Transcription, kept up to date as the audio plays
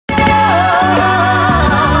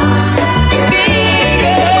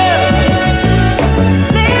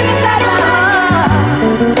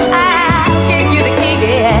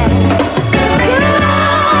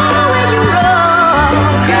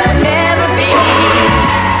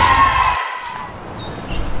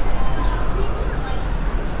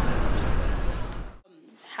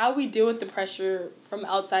we deal with the pressure from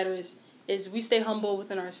outsiders is we stay humble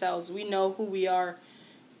within ourselves. We know who we are,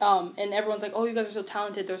 and everyone's like, oh, you guys are so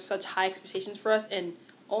talented. There's such high expectations for us, and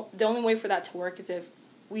the only way for that to work is if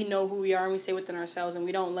we know who we are and we stay within ourselves and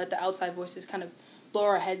we don't let the outside voices kind of blow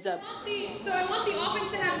our heads up. I want the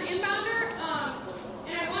offense to have an inbounder,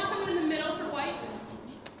 and I want someone in the middle for white.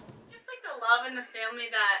 Just like the love and the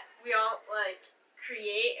family that we all like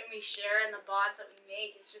create and we share, and the bonds that we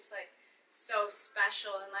make is just like so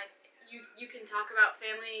special. And like you can talk about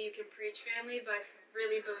family, you can preach family, but I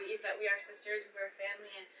really believe that we are sisters, we're a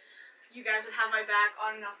family, and you guys would have my back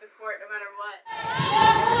on and off the court no matter what.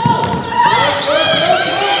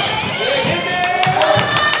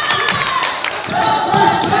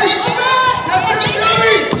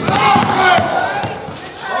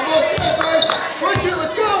 Almost there, guys. Switch it.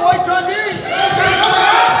 Let's go. White's on D.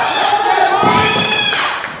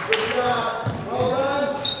 Well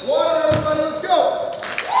done. Water, everybody. Let's go.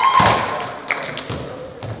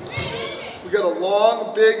 We got a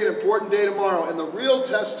long, big, and important day tomorrow, and the real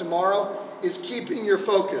test tomorrow is keeping your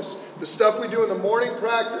focus. The stuff we do in the morning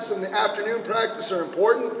practice and the afternoon practice are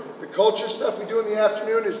important. The culture stuff we do in the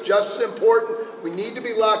afternoon is just as important. We need to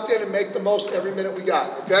be locked in and make the most every minute we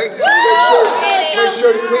got, okay? Let's make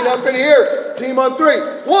sure to clean up in here. Team on three.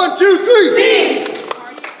 1, 2, 3. Team!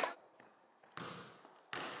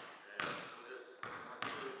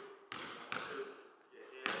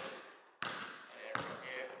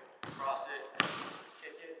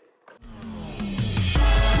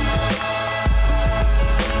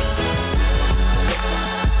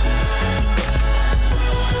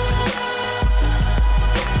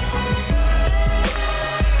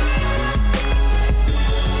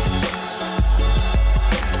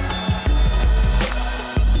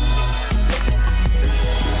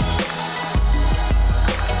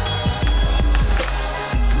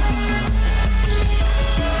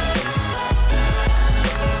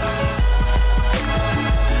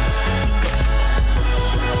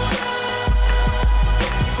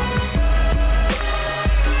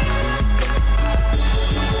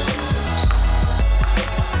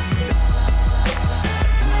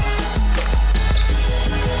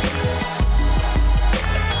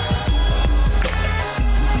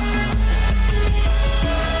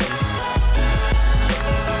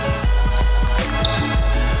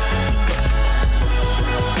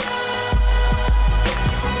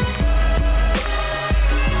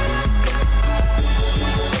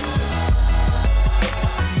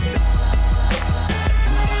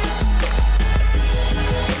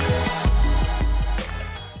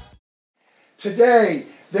 Today,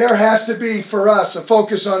 there has to be, for us, a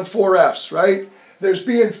focus on 4 F's, right? There's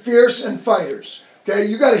being fierce and fighters, okay?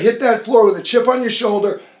 You got to hit that floor with a chip on your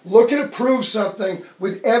shoulder, looking to prove something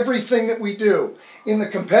with everything that we do. In the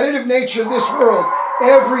competitive nature of this world,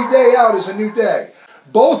 every day out is a new day.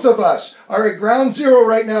 Both of us are at ground zero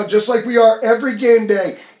right now, just like we are every game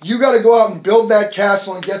day. You got to go out and build that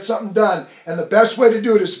castle and get something done. And the best way to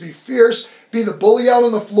do it is to be fierce, be the bully out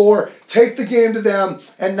on the floor, take the game to them,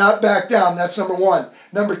 and not back down. That's number 1.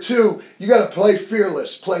 Number 2, you got to play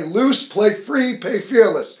fearless. Play loose, play free, play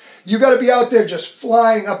fearless. You got to be out there just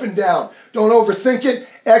flying up and down. Don't overthink it.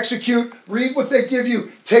 Execute. Read what they give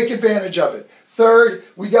you. Take advantage of it. Third,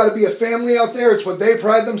 we got to be a family out there. It's what they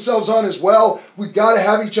pride themselves on as well. We've got to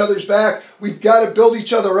have each other's back. We've got to build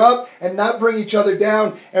each other up and not bring each other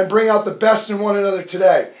down, and bring out the best in one another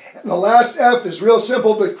today. And the last F is real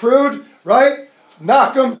simple but crude, right?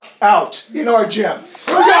 Knock them out in our gym.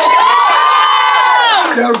 Here we go.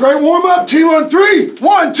 Now, a great warm-up. Team on 3.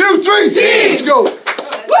 1, 2, 3. Team. Let's go.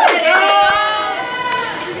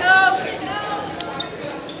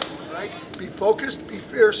 Right? Be focused, be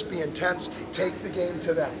fierce, be intense. Take the game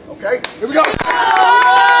to them. Okay? Here we go. Team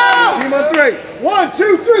on 3. 1,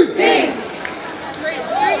 2, 3. Team.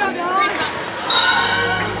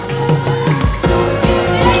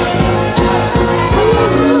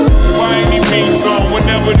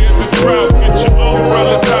 Whenever there's a drought, get your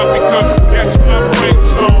umbrellas out, because that's my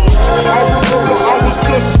brainstorm. I remember I was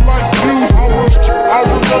just like you. I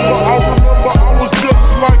remember I was just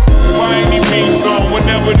like you. Miami beans on.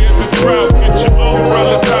 Whenever there's a drought, get your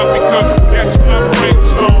umbrellas out, because that's my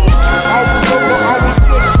brainstorm. I remember I was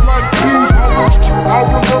just like you.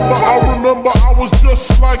 I remember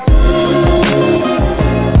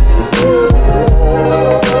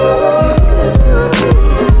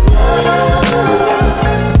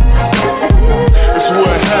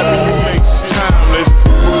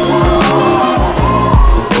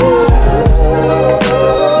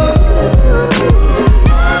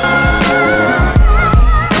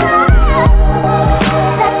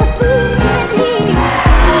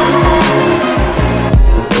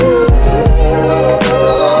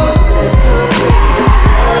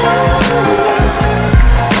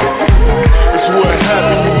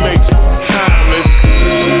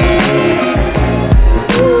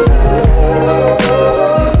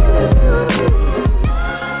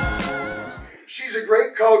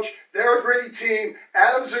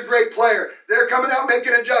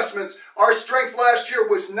strength last year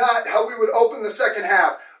was not how we would open the second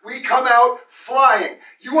half. We come out flying.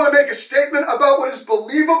 You want to make a statement about what is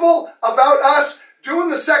believable about us? Do in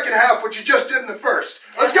the second half what you just did in the first.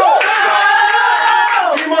 Let's go!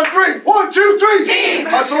 Team on 3. 1, 2, 3. Team.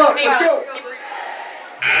 Hustle up. Let's go.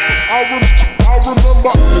 I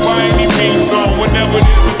remember by any means on whenever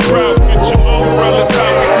there's a drought, get your umbrellas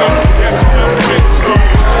out because that's my bridgestone.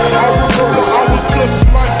 I remember I was just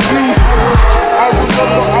like you. I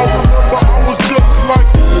remember I was just like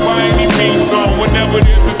by any means on whenever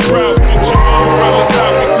there's a drought, get your umbrellas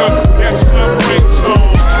out because that's my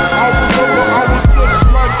bridgestone. I remember I was just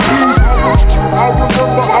like you.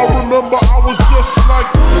 I remember I was just like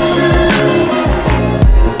you.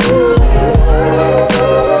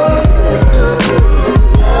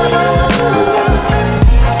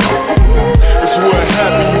 It's what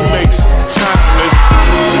happened, you make this timeless.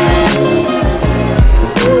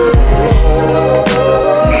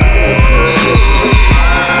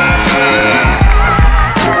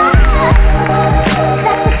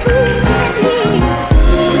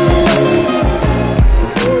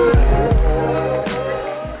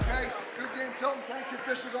 Okay, good game, Tilton. Thank you,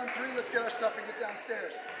 officials on 3. Let's get our stuff and get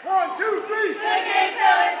downstairs. 1, 2, 3.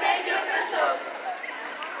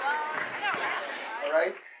 All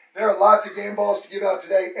right. There are lots of game balls to give out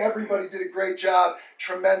today. Everybody did a great job.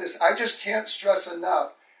 Tremendous. I just can't stress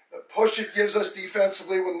enough the push it gives us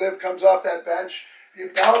defensively when Liv comes off that bench. The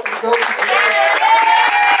ability to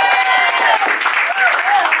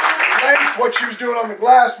length, what she was doing on the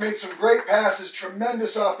glass, made some great passes.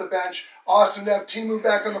 Tremendous off the bench. Awesome to have Timu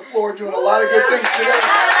back on the floor doing a lot of good things today.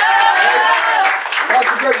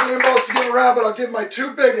 Lots of great game balls to give around, but I'll give my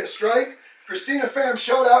 2 biggest, right? Christina Pham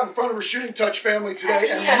showed out in front of her shooting touch family today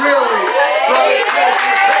and really great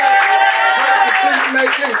decision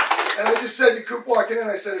making. And I just said to Coop walking in,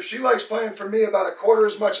 I said, if she likes playing for me about a quarter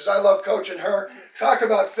as much as I love coaching her, talk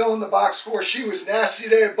about filling the box score. She was nasty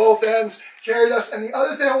today at both ends, carried us. And the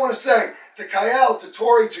other thing I want to say to Kyle, to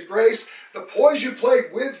Tori, to Grace, the poise you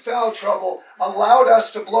played with foul trouble allowed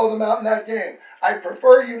us to blow them out in that game. I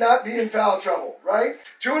prefer you not be in foul trouble, right?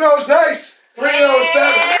 2-0 is nice. 3-0 is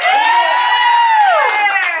better.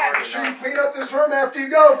 Make sure you clean up this room after you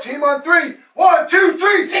go. Team on 3. 1, 2,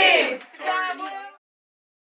 3. Team.